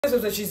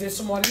She's a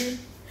smallie.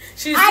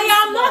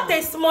 I am not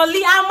a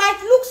smallie. I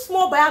might look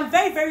small, but I'm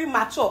very, very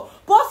mature.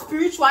 But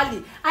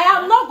spiritually, I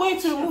am not going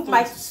to remove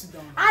my.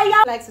 I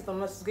am likes it or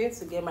not. She's going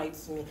to get married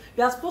to me.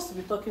 You are supposed to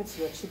be talking to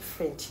your cheap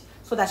friend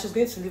so that she's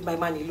going to leave my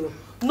man alone.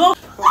 No.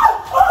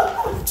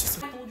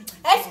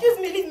 Excuse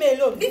me, leave me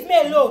alone. Leave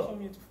me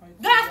alone.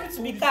 Don't ask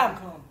me to be calm.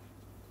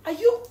 Are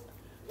you?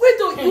 Wait,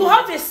 you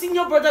have a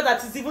senior brother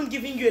that is even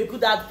giving you a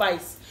good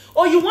advice.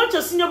 Or you want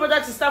your senior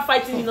brother to start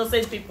fighting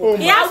innocent people?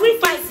 He has to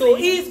fight, though.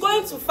 He is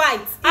going to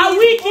fight. Are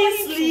we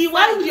Kingsley?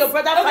 Why will your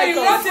brother fight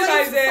us?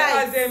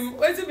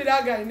 Wait till be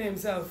that guy name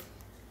himself.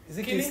 Is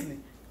it Kingsley?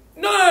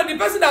 No, the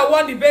person that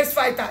won the best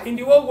fighter in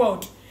the whole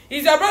world.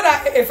 Is your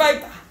brother a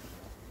fighter?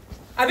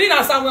 I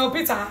mean, Samuel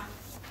Peter.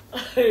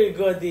 Hey,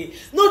 God.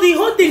 No, the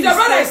whole thing is your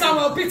brother is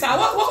Samuel Peter.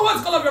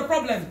 What's all of your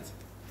problem?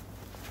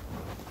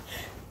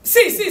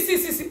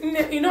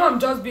 See. You know, I'm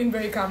just being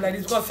very calm like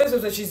this because first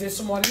of all, she's a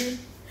smallie.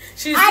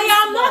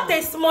 I am not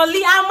a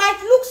smallie. I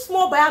might look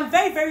small, but I'm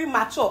very, very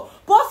mature.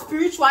 But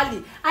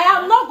spiritually, I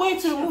am not going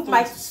to remove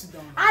my.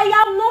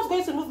 I am not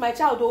going to remove my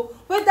child, though,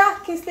 whether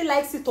Kingsley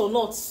likes it or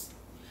not.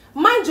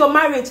 Mind your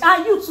marriage,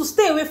 and you to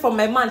stay away from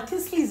my man.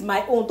 Kingsley is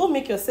my own. Don't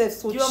make yourself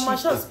so cheap. You are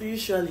mature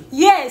spiritually.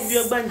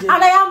 Yes, and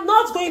I am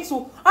not going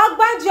to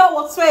agbanje or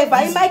whatsoever.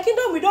 In my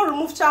kingdom, we don't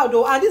remove child,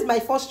 though, and this is my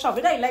first child.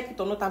 Whether you like it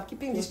or not, I'm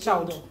keeping this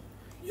child.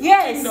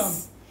 Yes. Kingdom.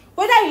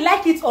 Whether you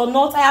like it or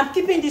not, I am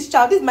keeping this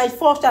child. This is my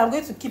first child. I'm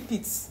going to keep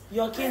it.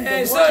 Your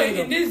kingdom. So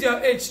this is your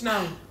age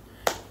now.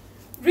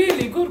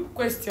 Really good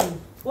question.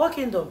 What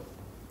kingdom?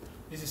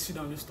 This is sit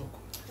down. Let's talk.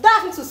 Don't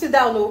ask me to sit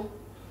down, no.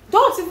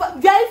 Don't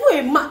even. You are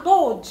even a man.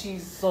 Oh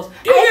Jesus!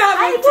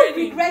 I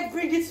even regret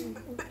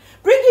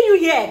bringing you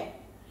here.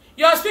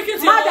 You are speaking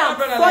to Madam,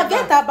 your brother.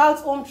 Forget about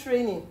home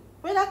training.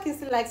 Whether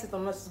Kingsley likes it or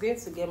not, she's going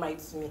to get married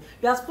to me.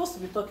 You are supposed to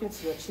be talking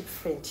to your cheap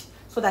friend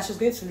so that she's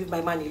going to leave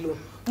my man alone.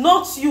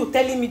 Not you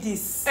telling me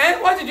this.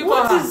 What did you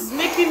call her? What is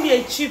making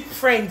me a cheap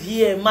friend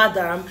here,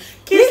 madam?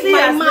 Kingsley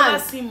has never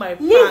seen my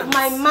pants. Leave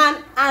my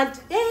man and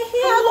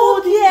I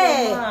don't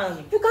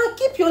care. You can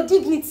keep your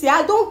dignity.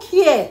 I don't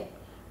care.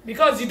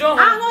 Because you don't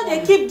have. I know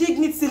they keep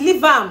dignity.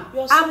 Leave him.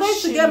 I'm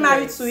going to get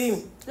married to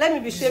him. Let me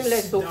be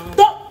shameless though.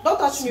 Don't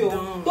touch me.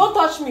 Don't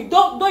touch me.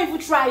 Don't even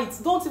try it.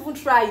 Don't even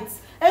try it.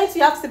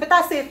 Anything you have to say,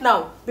 better say it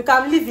now.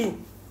 Because I'm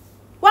leaving.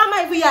 Why am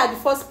I even here at the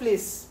first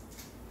place?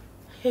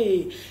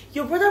 Hey,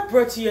 your brother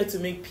brought you here to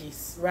make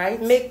peace,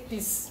 right? Make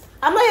peace.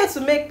 I'm not here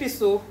to make peace,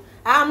 so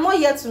I'm not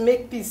here to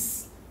make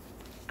peace.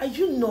 Are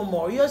you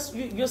normal? You're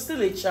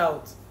still a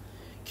child.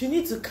 You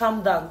need to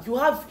calm down. You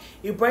have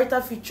a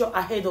brighter future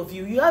ahead of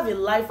you. You have a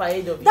life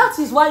ahead of you. That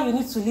is why you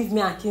need to leave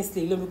me and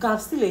Kingsley alone, because I'm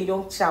still a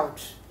young child.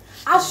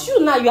 As you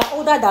now, you are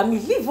older than me.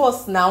 Leave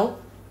us now.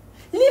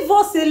 Leave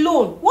us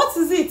alone. What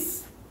is it?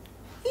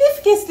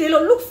 Leave Kingsley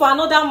alone. Look for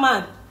another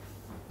man.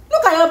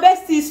 Look at your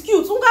bestie. He's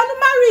cute. You can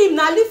marry him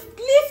now.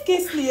 Leave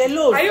Kingsley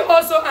alone. Are you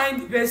also eyeing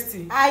the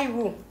bestie? I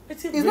will.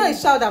 It's not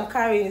a child I'm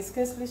carrying. It's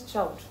Kingsley's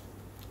child.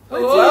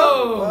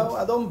 Oh. Well,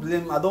 I don't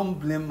blame my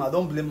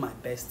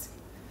bestie.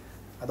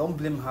 I don't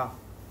blame her.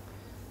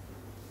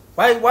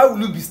 Why will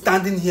you be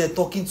standing here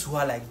talking to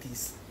her like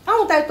this?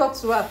 How would I talk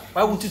to her?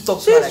 Why won't you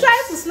talk to her like this? She's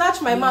trying to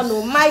snatch my man,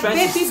 no, my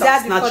baby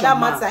daddy for that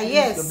matter.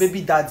 Yes. Your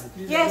baby daddy.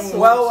 Yes.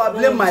 Well, I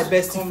blame my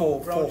bestie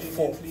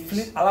for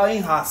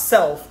allowing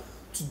herself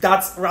to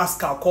that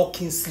rascal called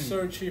Kingsley.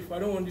 Sorry, Chief. I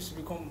don't want this to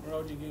become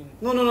rowdy again.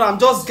 No. I'm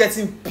just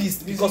getting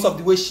pissed because of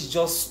the way she's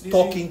just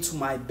talking to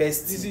my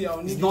bestie.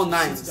 It's not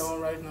nice. Sit down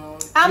right now.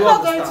 I'm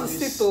not going to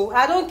sit, though.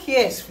 I don't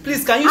care.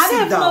 Please, can you sit down? I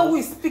don't even know who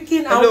is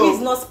speaking and who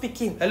is not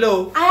speaking.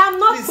 Hello. I am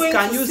not going to sit.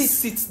 Can you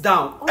sit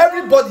down?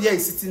 Everybody here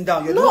is sitting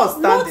down. You're the one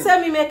standing. No,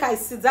 tell me make I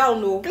sit down,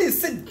 no. Please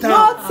sit down.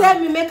 No, tell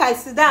me make I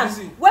sit down.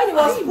 When he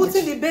was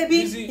putting the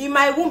baby in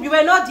my womb, you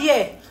were not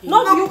here.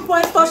 No, you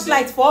point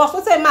torchlight for us.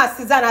 Don't say man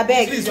sit down, I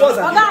beg. Please, what's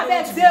that?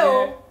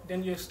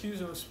 Then you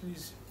excuse us,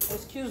 please.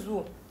 Excuse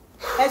who?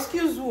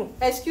 Excuse who?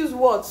 Excuse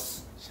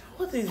what?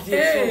 What is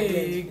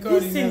this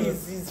problem? This thing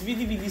is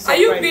really, really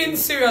surprising. Are you being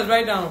serious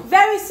right now?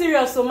 Very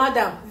serious, so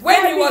madam.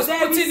 When he was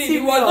putting it,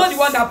 he was not the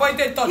one that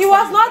pointed touch. He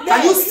was not there.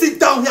 Can you sit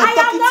down here? I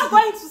am not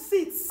going to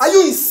sit. Are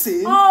you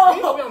insane? Oh,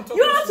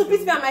 you want to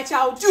beat me and my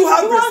child? Do you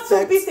have respect? You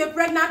want to beat a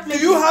pregnant lady?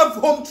 Do you have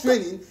home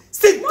training?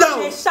 Sit down.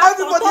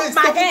 Everybody is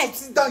talking to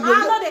sit down.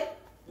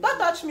 Don't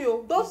touch me,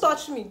 oh. Don't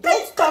touch me.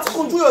 Don't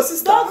control your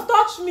sister. Don't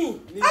touch me.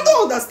 I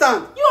don't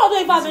understand. You all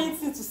don't even have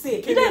anything to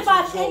say. You don't even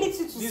have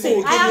anything to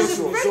say. I am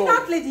the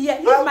pregnant lady here.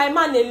 Leave my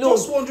man alone.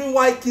 Just wondering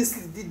why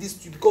Kingsley did this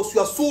to you, because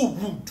you are so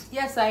rude.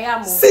 Yes, I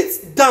am.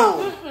 Sit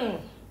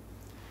down.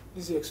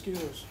 These are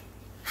excuses.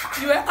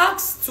 You were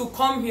asked to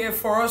come here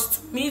for us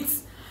to meet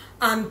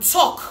and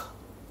talk.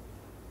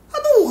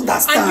 I don't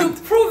understand. And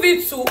you prove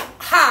it to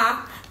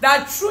her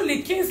that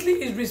truly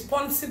Kingsley is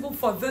responsible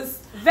for this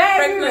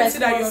pregnancy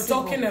that you're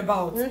talking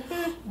about.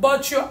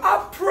 But your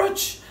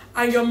approach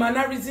and your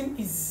mannerism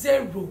is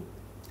zero.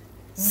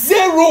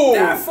 Zero.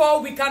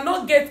 Therefore, we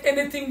cannot get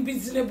anything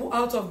reasonable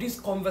out of this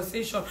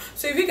conversation.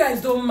 So if you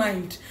guys don't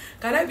mind,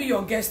 can I be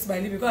your guest by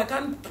leaving? Because I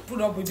can't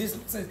put up with this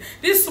nonsense.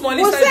 This small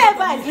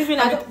whoever is leaving,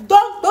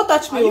 don't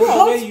touch me.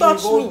 Don't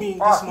touch me.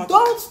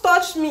 Don't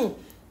touch me.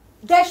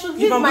 They should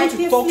leave my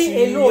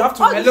Kingsley alone. You have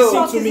to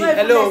listen to me.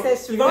 Hello.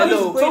 If I'm going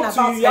to talk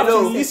to you, you have to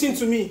listen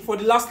to me for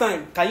the last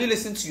time. Can you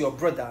listen to your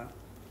brother?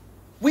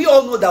 We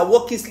all know that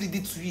what Kingsley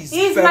did to you is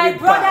He's very my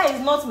brother, bad.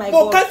 is not my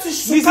But boss. can't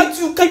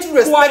you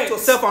respect quiet.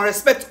 yourself and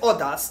respect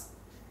others?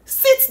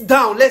 Sit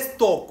down, let's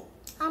talk.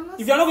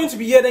 If you're not going to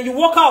be here, then you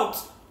walk out.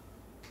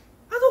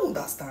 I don't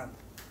understand.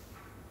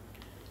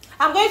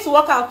 I'm going to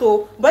walk out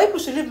though, but people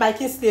should leave my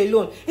Kingsley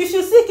alone. If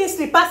you see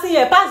Kingsley passing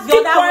here, pass the Keep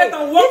other quiet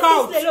way. and walk Leave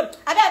out. Kingsley alone.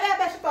 I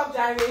bet shut up,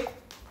 Jerry.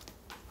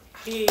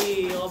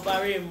 Hey,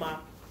 Obarema.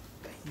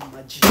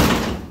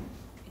 Imagine.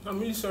 I'm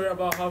really sorry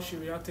about how she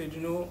reacted.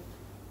 You know,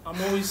 I'm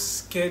always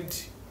scared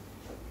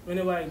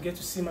whenever I get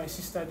to see my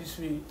sister this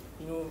way.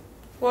 You know,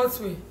 What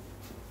way?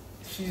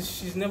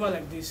 she's never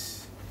like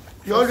this.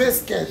 You're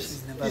always scared.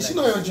 She's never Is she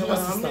like not your You junior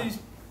know, sister?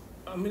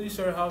 I'm really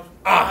sorry how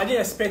I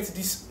didn't expect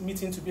this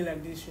meeting to be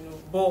like this. You know,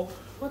 but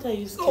What are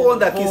you scared No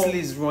wonder of? Kingsley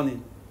is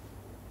running.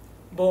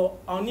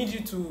 I'll need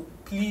you to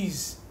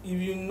please, if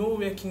you know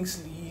where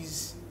Kingsley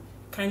is,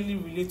 kindly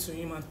relate to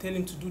him and tell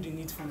him to do the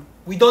needful.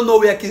 We don't know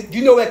where do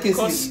you know where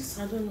Kingsley Because- is?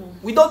 I don't know.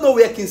 We don't know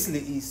where Kingsley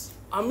is.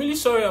 I'm really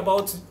sorry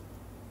about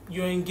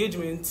your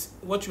engagement,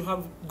 what you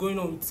have going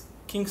on with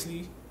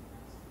Kingsley.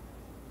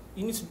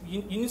 You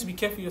need to be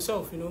careful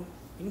yourself, you know.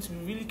 You need to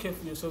be really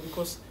careful yourself,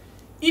 because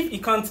if he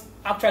can't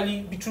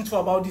actually be truthful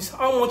about this,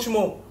 how much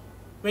more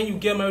when you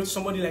get married to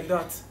somebody like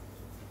that?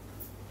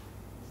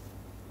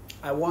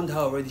 I warned her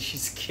already.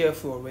 She's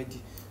careful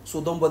already.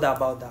 So don't bother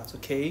about that,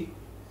 okay?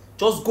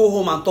 Just go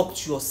home and talk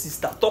to your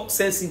sister. Talk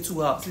sense into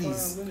her,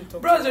 please. I'm going to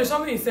talk Bro, to there's her.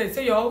 something you said.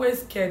 Say you're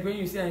always scared when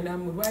you see her in that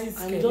mood. Why are you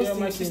scared? just Yeah, my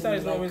thinking, sister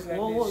is not like, always like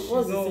what's this. the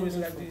She's not always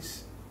thing like for?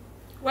 this.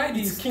 Why did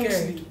It's scared?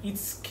 Kingsley.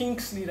 It's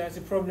Kingsley that's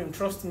the problem.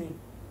 Trust me.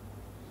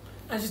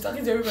 And she's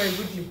talking to everybody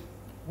goodly.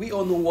 We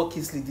all know what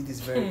Kingsley did is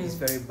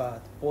very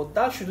bad. But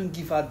that shouldn't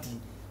give her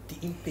the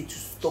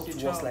impetus to talk She's a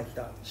to us child. like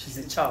that. She's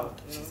a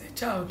child. You know? She's a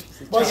child.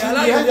 But You she,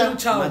 allow you your heard little that,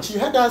 child. you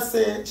heard her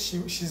say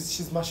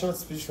she's matured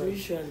spiritually.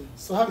 Spiritually.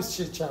 So how is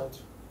she a child?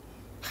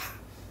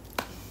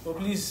 But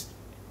please,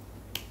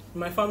 in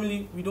my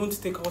family, we don't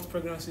take out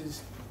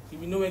pregnancies. If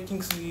you know where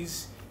Kingsley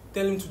is,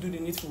 tell him to do the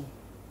needful.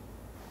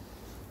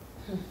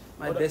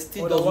 My Other-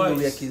 bestie doesn't know where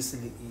otherwise-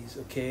 Kingsley is,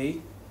 okay?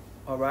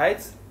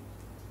 Alright?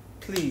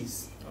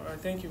 Please. Alright,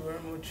 thank you very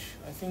much.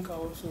 I think I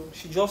also...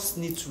 She just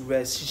needs to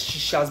rest.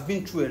 She has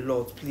been through a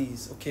lot,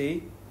 please,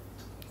 okay?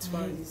 It's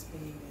fine.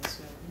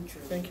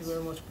 Thank you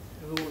very much.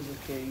 Everyone's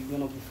okay. You're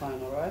gonna be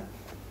fine, alright?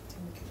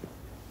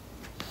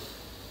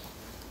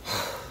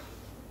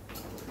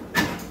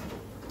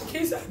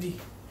 Kingsley,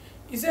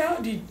 you say how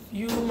did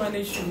you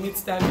manage to meet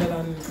that girl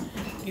and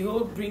the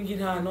whole bringing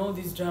her and all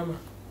this drama?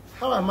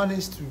 How I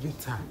managed to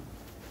meet her?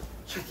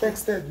 She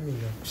texted me.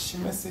 She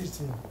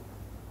messaged me.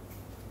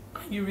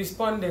 And you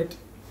responded.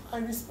 I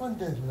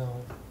responded now.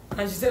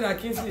 And she said that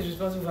Kingsley is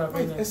responsible for her Wait,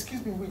 pregnancy.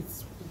 excuse me, wait.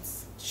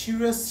 She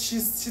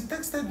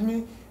texted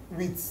me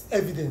with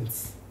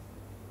evidence.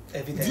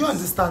 Evidence. Do you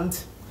understand?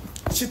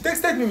 She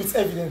texted me with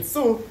evidence.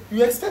 So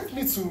you expect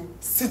me to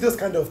see those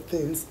kind of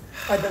things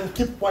and then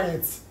keep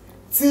quiet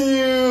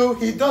till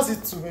he does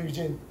it to Mary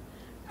Jane?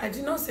 I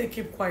did not say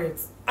keep quiet.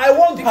 I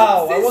want her.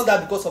 Because I this- want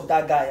that because of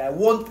that guy. I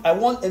want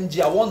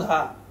MG. I want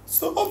her.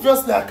 So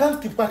obviously I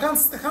can't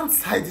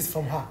hide this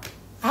from her.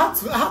 I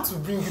had to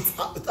bring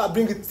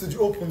it to the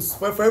open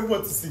for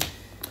everyone to see.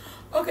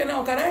 Okay,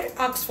 now can I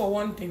ask for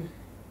one thing?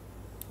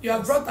 You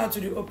have brought her to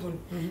the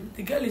open.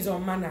 The girl is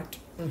unmannered.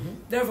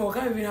 Therefore, we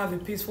can't even have a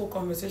peaceful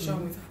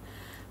conversation with her.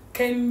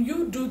 Can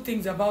you do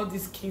things about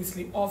this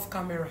Kingsley off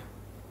camera?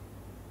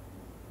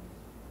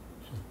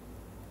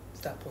 Is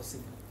that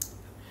possible?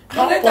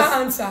 Now let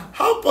her answer.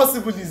 How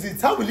possible is it?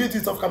 How will you do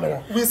it off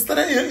camera?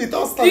 It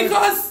all started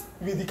Because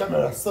with the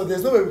camera, so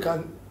there's no way we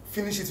can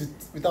finish it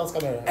without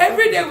camera.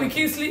 every day with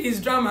Kingsley is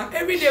drama.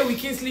 Every day with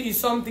Kingsley is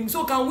something.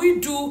 So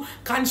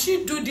can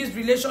she do this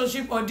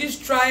relationship or this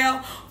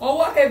trial or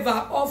whatever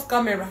off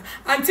camera?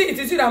 Auntie, it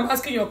is you that I'm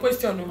asking your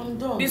question. No? I'm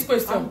done. This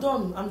question. I'm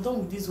done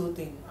with this whole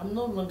thing. I'm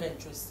no longer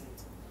interested.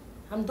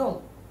 I'm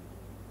done.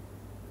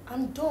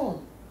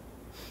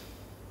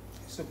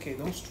 It's okay.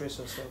 Don't stress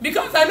yourself.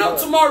 Because I know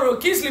tomorrow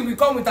Kingsley will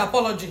come with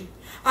apology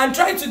and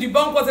try to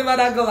debunk whatever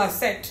that girl has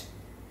said.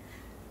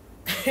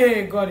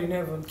 Hey, God in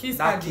heaven.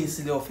 That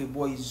Kingsley of a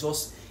boy is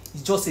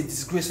just a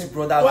disgrace to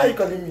brother. Why are you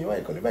calling me? Why are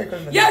you calling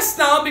me? Yes,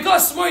 now,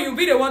 because tomorrow you'll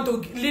be the one to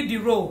lead the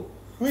role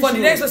Which for the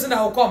role? next person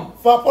that will come.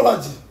 For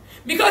apology.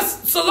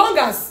 Because so long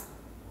as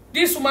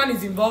this woman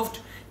is involved,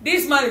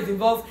 this man is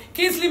involved,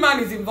 Kingsley man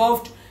is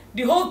involved,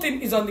 the whole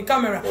thing is on the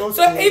camera. Okay,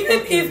 So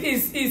even okay.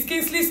 if it's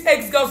Kingsley's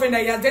ex-girlfriend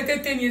that he has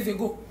dated 10 years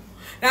ago,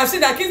 now I've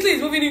seen that Kingsley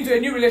is moving into a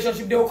new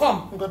relationship, they will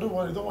come. Okay, don't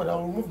worry. I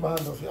will remove my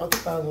hand off it. I'll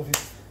take my hand off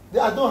it.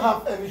 I don't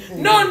have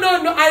anything. No.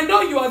 I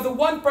know you are the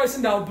one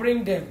person that will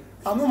bring them.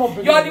 I'm no more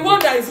bringing You are the them. one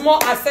that is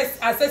more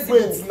accessible.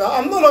 Wait, now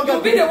I'm no longer.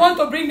 You'll be the one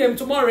to bring them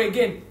tomorrow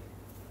again.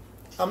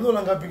 I'm no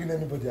longer bringing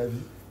anybody,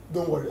 Abby.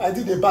 Don't worry. I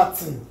did a bad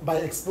thing by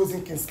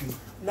exposing Kingsley.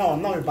 Now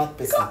I'm not a bad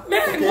person.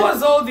 Man,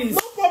 what's all this?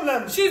 No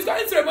problem. She's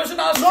going through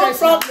emotional No stress.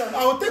 problem.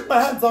 I will take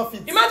my hands off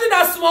it. Imagine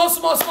that small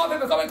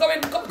baby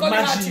calling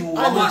at you.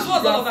 Imagine. What's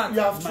all of that? You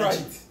have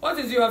tried. What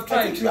is you have I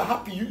tried? think you are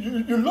happy.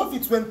 You love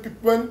it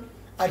when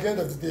at the end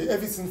of the day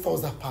everything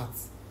falls apart,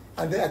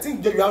 and then I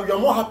think you're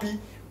more happy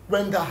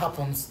when that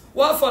happens.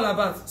 What fall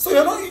apart? So you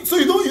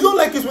don't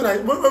like it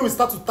when we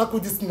start to tackle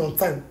this thing on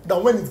time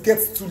than when it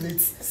gets too late.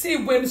 See,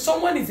 when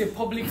someone is a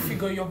public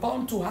figure, you're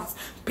bound to have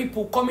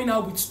people coming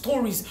out with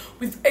stories,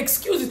 with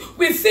excuses,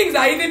 with things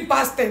that are even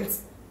past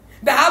tense,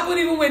 that happened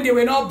even when they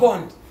were not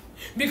born.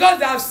 Because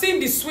they have seen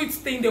the sweet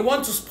thing, they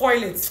want to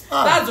spoil it.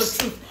 That's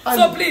the truth. Annie,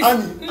 So please,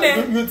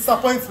 Annie, you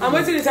disappoint me. I'm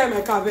waiting inside my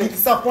car, You babe.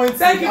 disappoint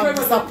Thank me. you very I'm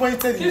much.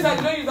 disappointed in Please, I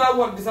you. don't use that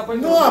word,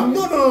 disappointed.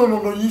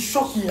 No. You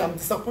shock me. I'm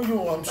disappointed.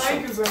 I'm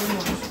Thank you shocked. very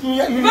much.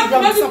 I'm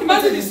Imagine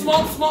disappointed the in you.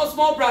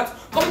 small brat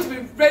coming to be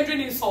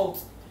rendering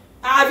insult.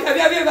 Have you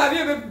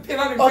ever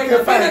been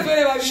Okay, pregnant?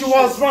 fine. She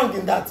was wrong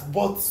in that,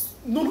 but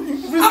no.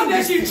 How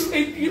does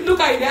you look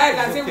at in the eyes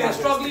and say we are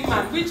struggling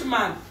man? Which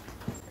man?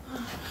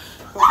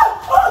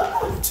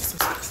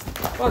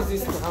 What's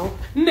this now?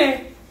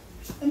 Ne.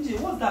 MJ,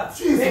 what's that?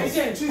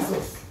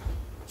 Jesus.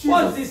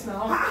 What's this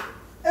now?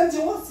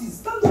 MJ, what's this?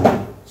 Stand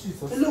up.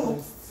 Jesus. Hello.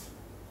 Christ.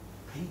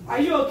 Are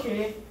you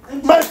okay?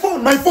 My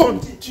phone.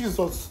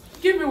 Jesus.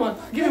 Give me water.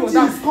 Give me Please,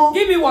 water. come.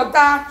 Give me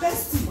water.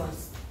 Let's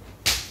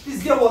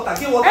please get water.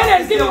 Get water. Hey,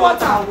 Please give me get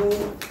water.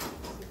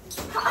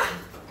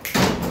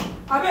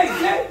 I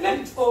beg,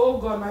 let. Oh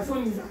God, my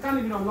phone is. I can't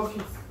even unlock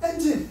it.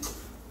 MJ.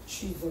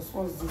 Jesus,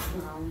 what's this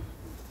now?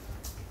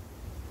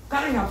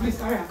 Carry her, please.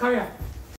 Carry her.